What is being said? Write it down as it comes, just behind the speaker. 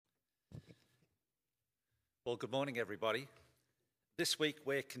Well, good morning, everybody. This week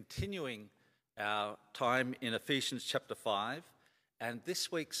we're continuing our time in Ephesians chapter 5, and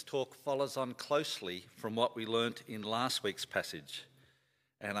this week's talk follows on closely from what we learnt in last week's passage.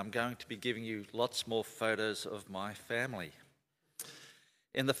 And I'm going to be giving you lots more photos of my family.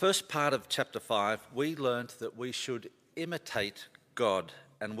 In the first part of chapter 5, we learnt that we should imitate God,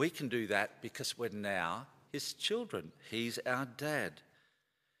 and we can do that because we're now his children. He's our dad.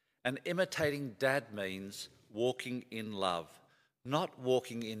 And imitating dad means walking in love, not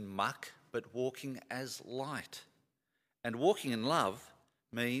walking in muck, but walking as light. And walking in love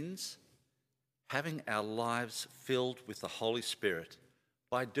means having our lives filled with the Holy Spirit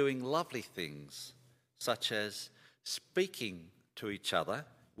by doing lovely things, such as speaking to each other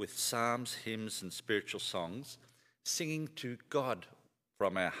with psalms, hymns, and spiritual songs, singing to God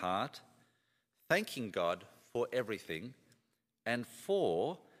from our heart, thanking God for everything, and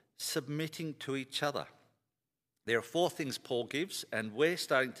for submitting to each other. There are 4 things Paul gives, and we're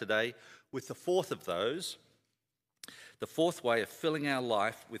starting today with the 4th of those, the 4th way of filling our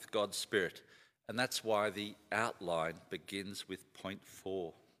life with God's Spirit. And that's why the outline begins with point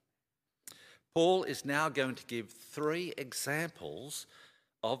 4. Paul is now going to give 3 examples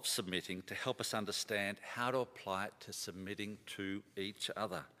of submitting to help us understand how to apply it to submitting to each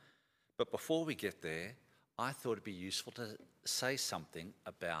other. But before we get there, I thought it'd be useful to say something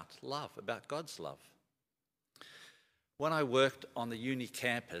about love, about God's love. When I worked on the uni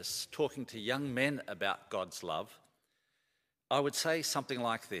campus talking to young men about God's love, I would say something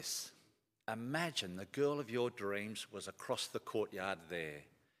like this: imagine the girl of your dreams was across the courtyard there.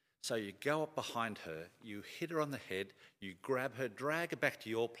 So you go up behind her, you hit her on the head, you grab her, drag her back to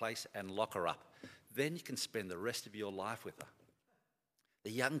your place and lock her up. Then you can spend the rest of your life with her.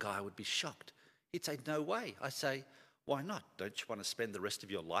 The young guy would be shocked. He'd say, no way. I say, why not? Don't you want to spend the rest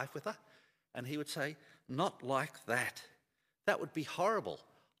of your life with her? And he would say, not like that. That would be horrible.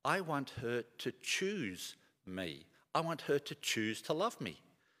 I want her to choose me. I want her to choose to love me.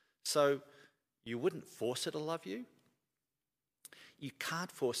 So you wouldn't force her to love you? You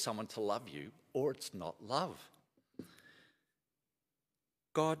can't force someone to love you, or it's not love.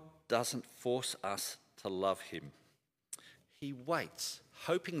 God doesn't force us to love him. He waits,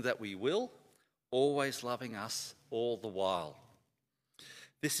 hoping that we will, always loving us all the while.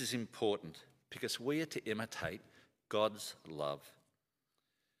 This is important because we are to imitate God's love.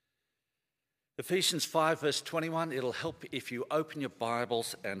 Ephesians 5 verse 21, it'll help if you open your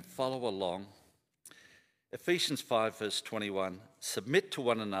Bibles and follow along. Ephesians 5 verse 21, submit to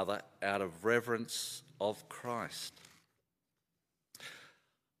one another out of reverence of Christ.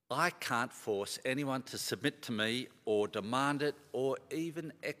 I can't force anyone to submit to me or demand it or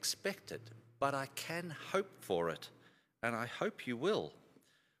even expect it, but I can hope for it, and I hope you will.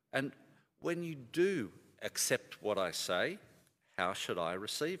 And when you do accept what I say, how should I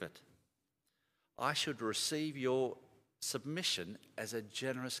receive it? I should receive your submission as a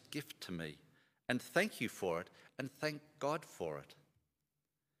generous gift to me, and thank you for it, and thank God for it.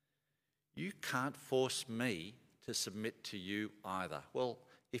 You can't force me to submit to you either. Well,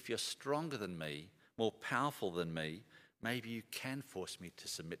 if you're stronger than me, more powerful than me, maybe you can force me to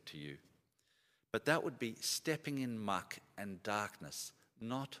submit to you. But that would be stepping in muck and darkness,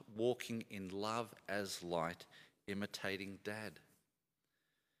 not walking in love as light, imitating Dad.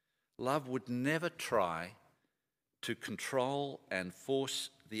 Love would never try to control and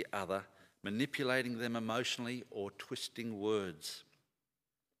force the other, manipulating them emotionally or twisting words.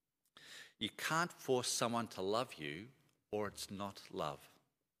 You can't force someone to love you, or it's not love.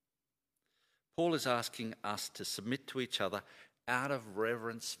 Paul is asking us to submit to each other out of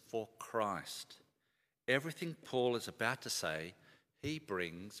reverence for Christ. Everything Paul is about to say, he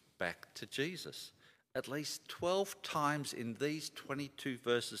brings back to Jesus. At least 12 times in these 22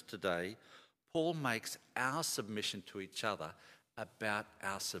 verses today, Paul makes our submission to each other about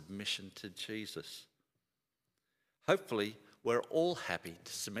our submission to Jesus. Hopefully, we're all happy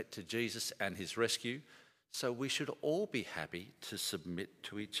to submit to Jesus and his rescue, so we should all be happy to submit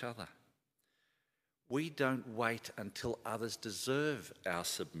to each other. We don't wait until others deserve our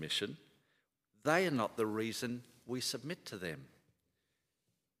submission. They are not the reason we submit to them.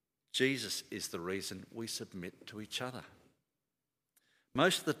 Jesus is the reason we submit to each other.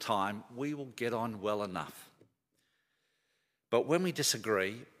 Most of the time, we will get on well enough. But when we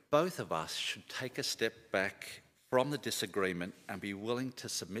disagree, both of us should take a step back from the disagreement and be willing to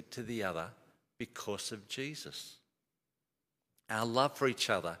submit to the other because of Jesus. Our love for each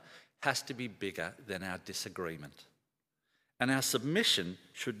other has to be bigger than our disagreement. And our submission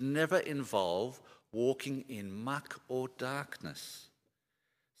should never involve walking in muck or darkness.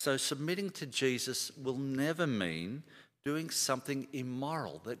 So submitting to Jesus will never mean doing something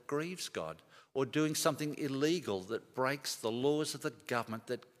immoral that grieves God, or doing something illegal that breaks the laws of the government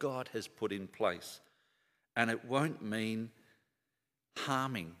that God has put in place. And it won't mean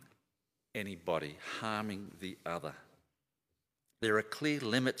harming anybody, harming the other. There are clear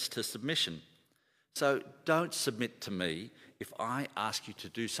limits to submission. So don't submit to me if I ask you to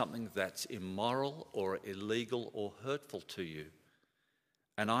do something that's immoral or illegal or hurtful to you.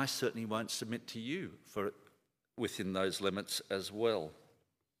 And I certainly won't submit to you within those limits as well.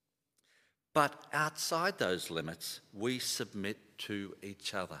 But outside those limits, we submit to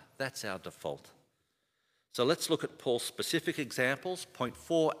each other. That's our default. So let's look at Paul's specific examples. Point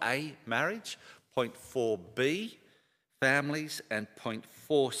 4a, marriage. Point 4b, families. And point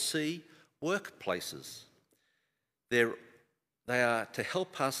 4c, workplaces. They are to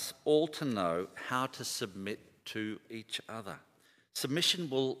help us all to know how to submit to each other. Submission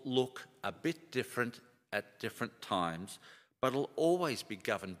will look a bit different at different times, but it'll always be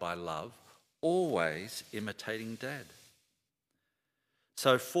governed by love, always imitating Dad.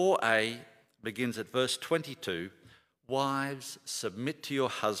 So 4a begins at verse 22. Wives, submit to your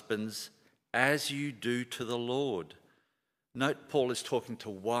husbands as you do to the Lord. Note Paul is talking to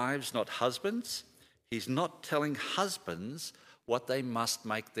wives, not husbands. He's not telling husbands what they must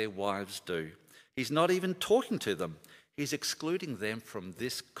make their wives do. He's not even talking to them. He's excluding them from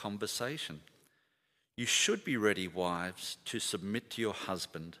this conversation. You should be ready, wives, to submit to your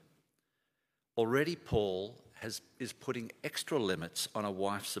husband. Already Paul is putting extra limits on a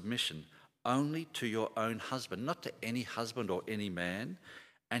wife's submission, only to your own husband, not to any husband or any man,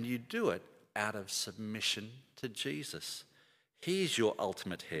 and you do it out of submission to Jesus. He is your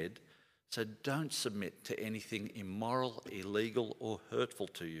ultimate head, so don't submit to anything immoral, illegal, or hurtful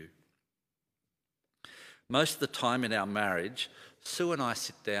to you. Most of the time in our marriage, Sue and I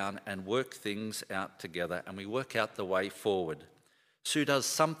sit down and work things out together, and we work out the way forward. Sue does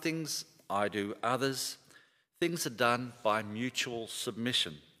some things, I do others. Things are done by mutual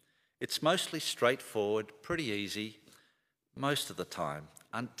submission. It's mostly straightforward, pretty easy, most of the time,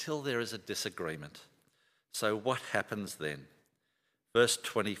 until there is a disagreement. So what happens then? Verse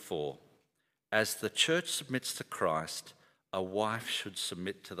 24, as the church submits to Christ, a wife should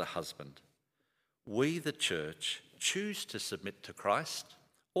submit to the husband. We, the church, choose to submit to Christ,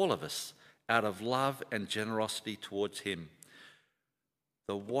 all of us, out of love and generosity towards him.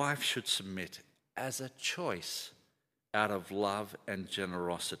 The wife should submit as a choice out of love and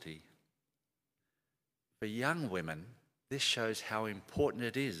generosity. For young women, this shows how important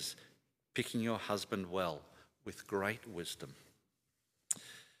it is picking your husband well with great wisdom.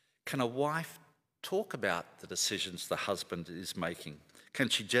 Can a wife talk about the decisions the husband is making? Can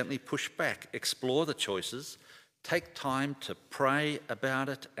she gently push back, explore the choices, take time to pray about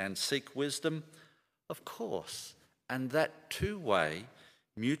it and seek wisdom? Of course. And that two-way,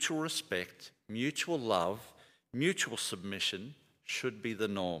 mutual respect, mutual love, mutual submission should be the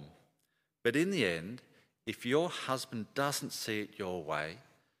norm. But in the end, if your husband doesn't see it your way,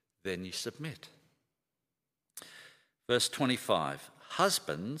 then you submit. Verse 25,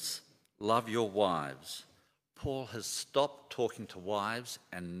 husbands, love your wives. Paul has stopped talking to wives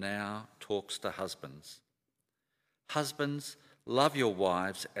and now talks to husbands. Husbands, love your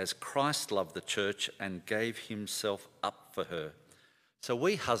wives as Christ loved the church and gave himself up for her. So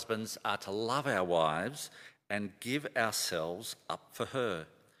we husbands are to love our wives and give ourselves up for her.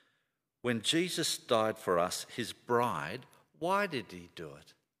 When Jesus died for us, his bride, why did he do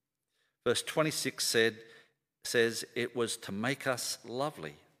it? Verse 26 says it was to make us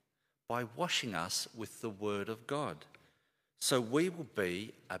lovely by washing us with the word of God. So we will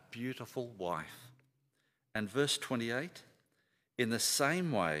be a beautiful wife. And verse 28, in the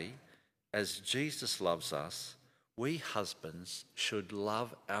same way as Jesus loves us, we husbands should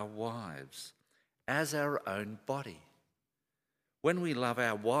love our wives as our own body. When we love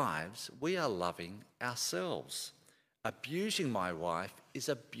our wives, we are loving ourselves. Abusing my wife is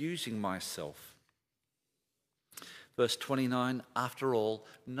abusing myself. Verse 29, after all,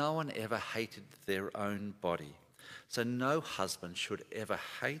 no one ever hated their own body. So no husband should ever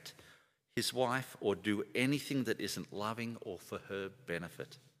hate his wife or do anything that isn't loving or for her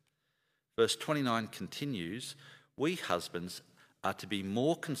benefit. Verse 29 continues, we husbands are to be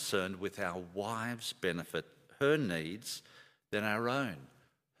more concerned with our wives' benefit, her needs, than our own,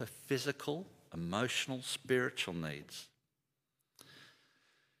 her physical, emotional, spiritual needs.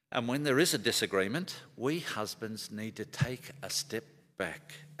 And when there is a disagreement, we husbands need to take a step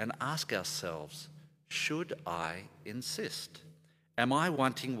back and ask ourselves, should I insist? Am I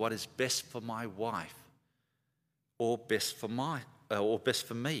wanting what is best for my wife or best for or best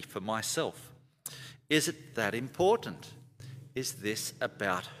for me, for myself? Is it that important? Is this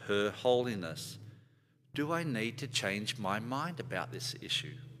about her holiness? Do I need to change my mind about this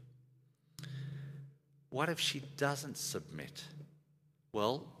issue? What if she doesn't submit?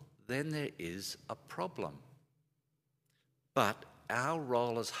 Well, then there is a problem. But our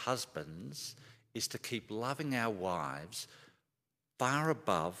role as husbands is to keep loving our wives far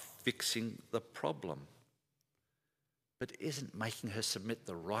above fixing the problem. But isn't making her submit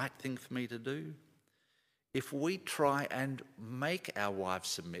the right thing for me to do? If we try and make our wives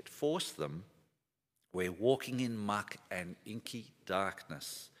submit, force them, we're walking in muck and inky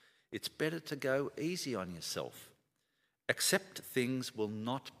darkness. It's better to go easy on yourself. Accept things will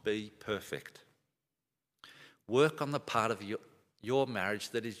not be perfect. Work on the part of your marriage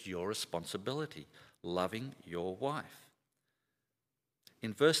that is your responsibility, loving your wife.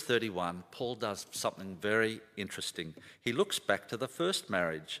 In verse 31, Paul does something very interesting. He looks back to the first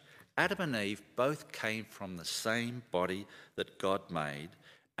marriage. Adam and Eve both came from the same body that God made,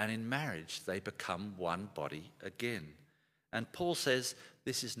 and in marriage they become one body again. And Paul says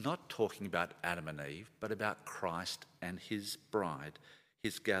this is not talking about Adam and Eve, but about Christ and his bride,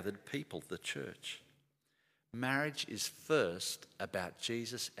 his gathered people, the church. Marriage is first about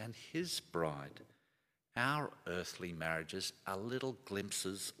Jesus and his bride. Our earthly marriages are little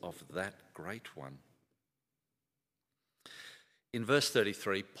glimpses of that great one. In verse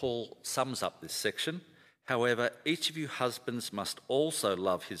 33, Paul sums up this section. However, each of you husbands must also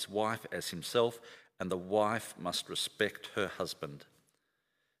love his wife as himself, and the wife must respect her husband.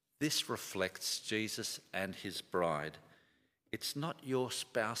 This reflects Jesus and his bride. It's not your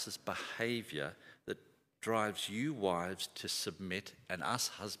spouse's behaviour that drives you wives to submit and us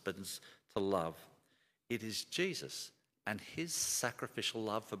husbands to love. It is Jesus and his sacrificial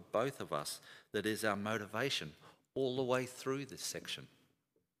love for both of us that is our motivation all the way through this section.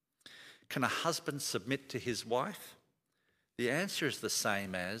 Can a husband submit to his wife? The answer is the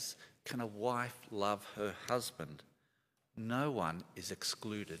same as, can a wife love her husband? No one is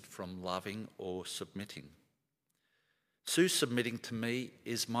excluded from loving or submitting. Sue submitting to me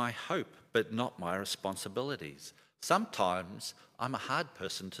is my hope, but not my responsibilities. Sometimes I'm a hard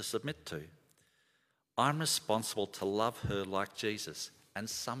person to submit to. I'm responsible to love her like Jesus, and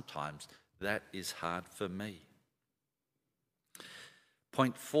sometimes that is hard for me.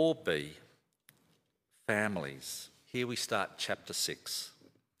 Point 4b, families. Here we start chapter 6.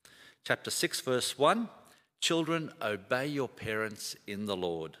 Chapter 6, verse 1, children, obey your parents in the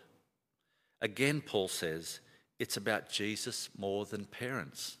Lord. Again, Paul says, it's about Jesus more than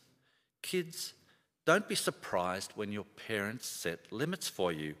parents. Kids, don't be surprised when your parents set limits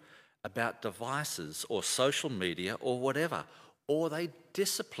for you about devices or social media or whatever, or they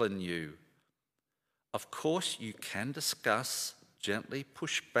discipline you. Of course, you can discuss, gently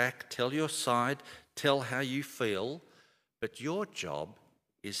push back, tell your side, tell how you feel, but your job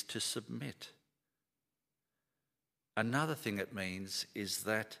is to submit. Another thing it means is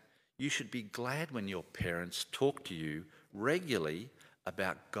that you should be glad when your parents talk to you regularly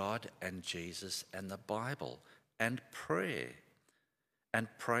about God and Jesus and the Bible and prayer, and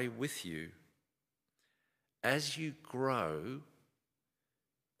pray with you. As you grow,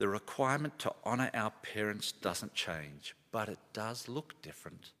 the requirement to honour our parents doesn't change, but it does look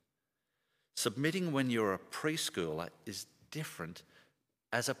different. Submitting when you're a preschooler is different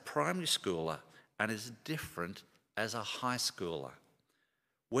as a primary schooler and is different as a high schooler.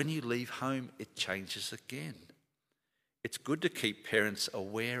 When you leave home, it changes again. It's good to keep parents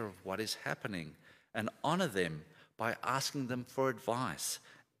aware of what is happening and honour them by asking them for advice,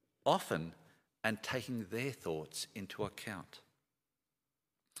 often, and taking their thoughts into account.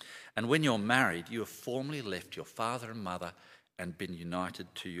 And when you're married, you have formally left your father and mother and been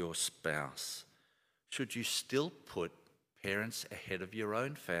united to your spouse. Should you still put parents ahead of your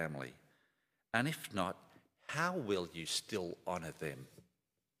own family? And if not, how will you still honour them?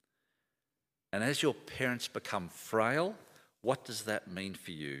 And as your parents become frail, what does that mean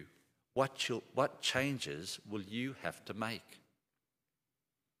for you? What changes will you have to make?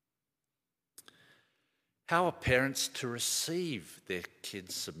 How are parents to receive their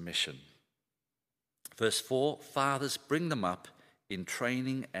kids' submission? Verse 4, fathers, bring them up in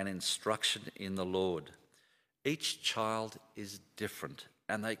training and instruction in the Lord. Each child is different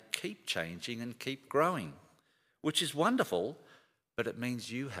and they keep changing and keep growing, which is wonderful, but it means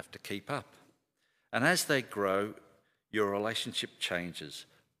you have to keep up. And as they grow, your relationship changes,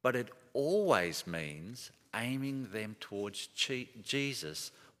 but it always means aiming them towards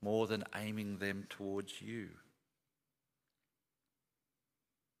Jesus more than aiming them towards you.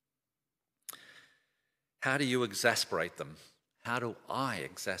 How do you exasperate them? How do I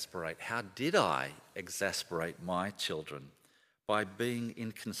exasperate? How did I exasperate my children? By being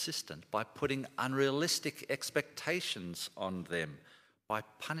inconsistent, by putting unrealistic expectations on them, by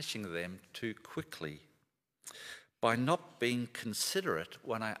punishing them too quickly, by not being considerate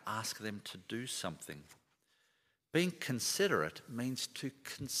when I ask them to do something. Being considerate means to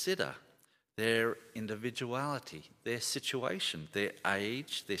consider their individuality, their situation, their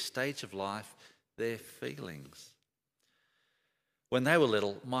age, their stage of life, their feelings. When they were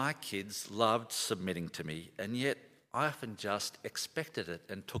little, my kids loved submitting to me, and yet I often just expected it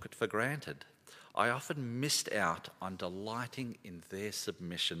and took it for granted. I often missed out on delighting in their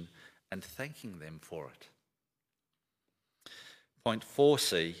submission and thanking them for it. Point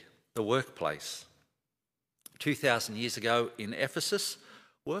 4C, the workplace. 2,000 years ago in Ephesus,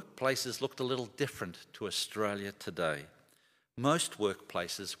 workplaces looked a little different to Australia today. Most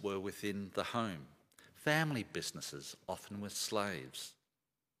workplaces were within the home, family businesses, often with slaves.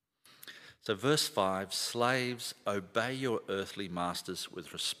 So verse 5, slaves, obey your earthly masters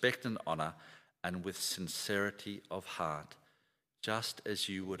with respect and honour and with sincerity of heart, just as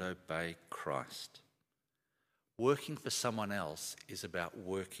you would obey Christ. Working for someone else is about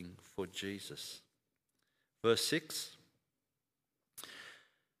working for Jesus. Verse 6,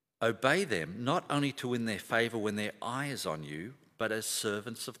 obey them not only to win their favour when their eye is on you, but as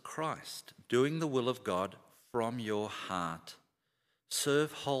servants of Christ, doing the will of God from your heart.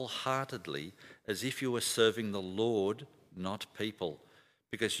 Serve wholeheartedly as if you were serving the Lord, not people,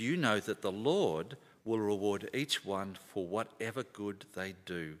 because you know that the Lord will reward each one for whatever good they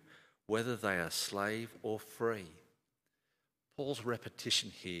do, whether they are slave or free. Paul's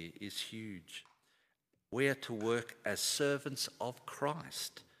repetition here is huge. We are to work as servants of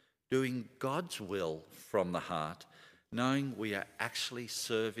Christ, doing God's will from the heart, knowing we are actually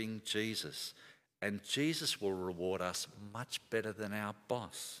serving Jesus, and Jesus will reward us much better than our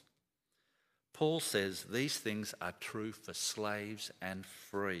boss. Paul says these things are true for slaves and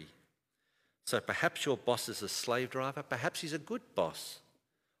free. So perhaps your boss is a slave driver, perhaps he's a good boss.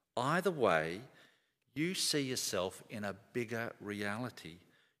 Either way, you see yourself in a bigger reality.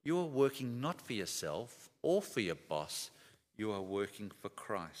 You are working not for yourself or for your boss, you are working for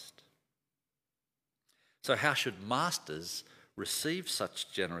Christ. So how should masters receive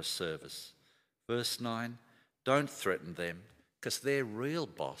such generous service? Verse 9, don't threaten them, because their real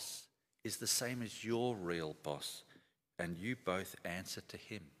boss is the same as your real boss, and you both answer to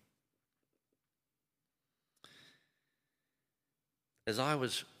him. As I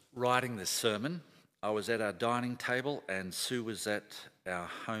was writing this sermon, I was at our dining table and Sue was at our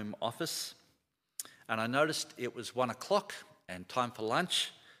home office, and I noticed it was 1 o'clock and time for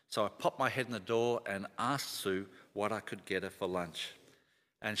lunch, so I popped my head in the door and asked Sue what I could get her for lunch.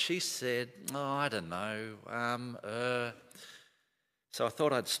 And she said, oh, I don't know, So I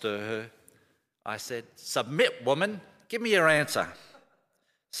thought I'd stir her. I said, submit, woman, give me your answer.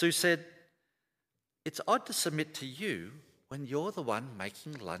 Sue said, it's odd to submit to you when you're the one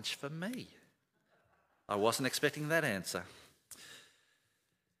making lunch for me. I wasn't expecting that answer.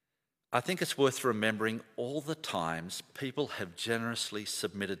 I think it's worth remembering all the times people have generously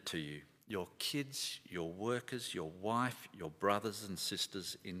submitted to you, your kids, your workers, your wife, your brothers and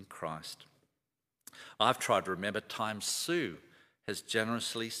sisters in Christ. I've tried to remember times Sue has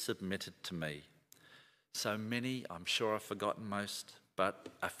generously submitted to me. So many, I'm sure I've forgotten most, but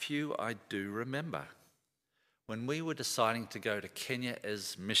a few I do remember. When we were deciding to go to Kenya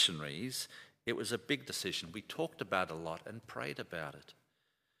as missionaries, it was a big decision. We talked about it a lot and prayed about it.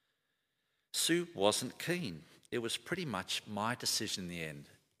 Sue wasn't keen. It was pretty much my decision in the end,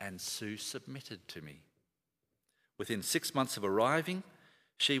 and Sue submitted to me. Within 6 months of arriving,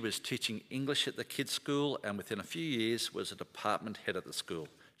 she was teaching English at the kids' school, and within a few years was a department head at the school.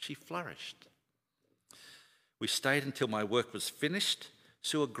 She flourished. We stayed until my work was finished.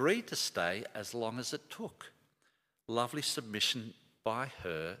 Sue agreed to stay as long as it took. Lovely submission by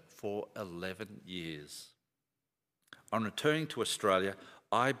her for 11 years. On returning to Australia,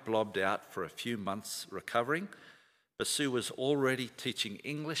 I blobbed out for a few months recovering, but Sue was already teaching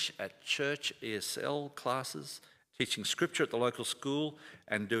English at church ESL classes, teaching scripture at the local school,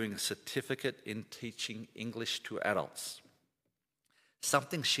 and doing a certificate in teaching English to adults.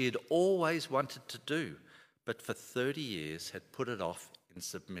 Something she had always wanted to do, but for 30 years had put it off in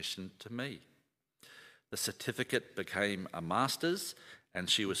submission to me. The certificate became a master's, and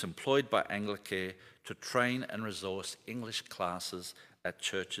she was employed by Anglicare to train and resource English classes at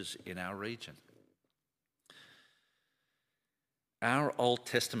churches in our region. Our Old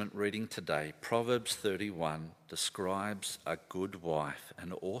Testament reading today, Proverbs 31, describes a good wife,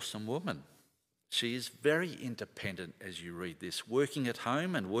 an awesome woman. She is very independent as you read this, working at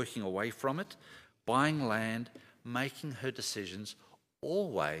home and working away from it, buying land, making her decisions,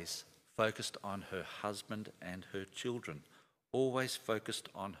 always focused on her husband and her children, always focused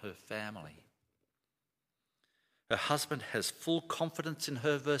on her family. Her husband has full confidence in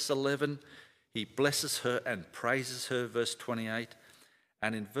her, verse 11. He blesses her and praises her, verse 28.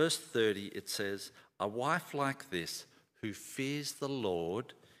 And in verse 30 it says, a wife like this who fears the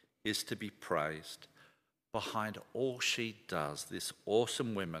Lord is to be praised. Behind all she does, this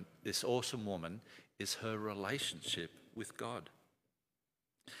awesome woman is her relationship with God.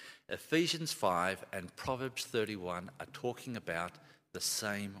 Ephesians 5 and Proverbs 31 are talking about the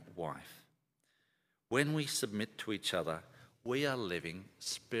same wife. When we submit to each other, we are living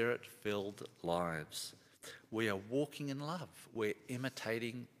spirit-filled lives. We are walking in love. We're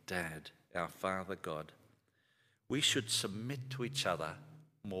imitating Dad, our Father God. We should submit to each other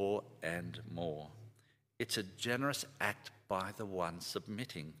more and more. It's a generous act by the one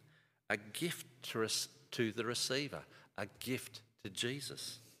submitting, a gift to the receiver, a gift to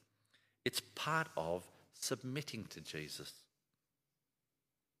Jesus. It's part of submitting to Jesus.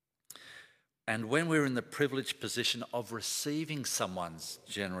 And when we're in the privileged position of receiving someone's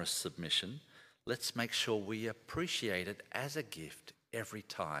generous submission, let's make sure we appreciate it as a gift every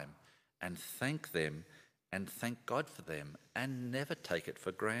time and thank them and thank God for them and never take it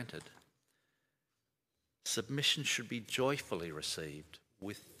for granted. Submission should be joyfully received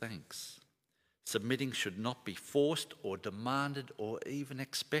with thanks. Submitting should not be forced or demanded or even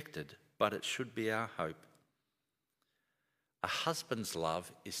expected, but it should be our hope. A husband's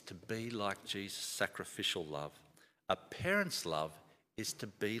love is to be like Jesus' sacrificial love. A parent's love is to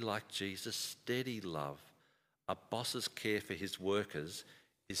be like Jesus' steady love. A boss's care for his workers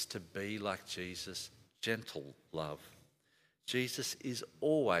is to be like Jesus' gentle love. Jesus is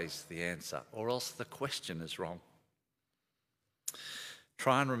always the answer, or else the question is wrong.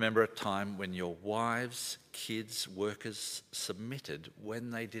 Try and remember a time when your wives, kids, workers submitted when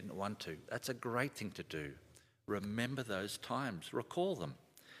they didn't want to. That's a great thing to do. Remember those times. Recall them.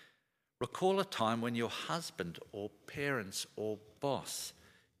 Recall a time when your husband or parents or boss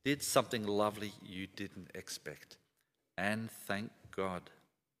did something lovely you didn't expect. And thank God.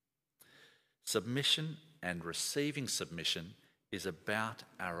 Submission and receiving submission is about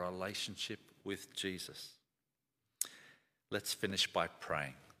our relationship with Jesus. Let's finish by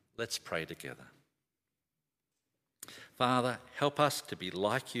praying. Let's pray together. Father, help us to be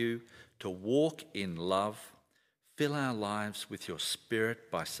like you, to walk in love. Fill our lives with your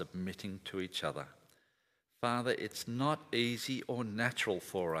Spirit by submitting to each other. Father, it's not easy or natural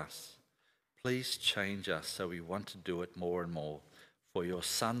for us. Please change us so we want to do it more and more for your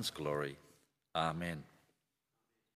Son's glory. Amen.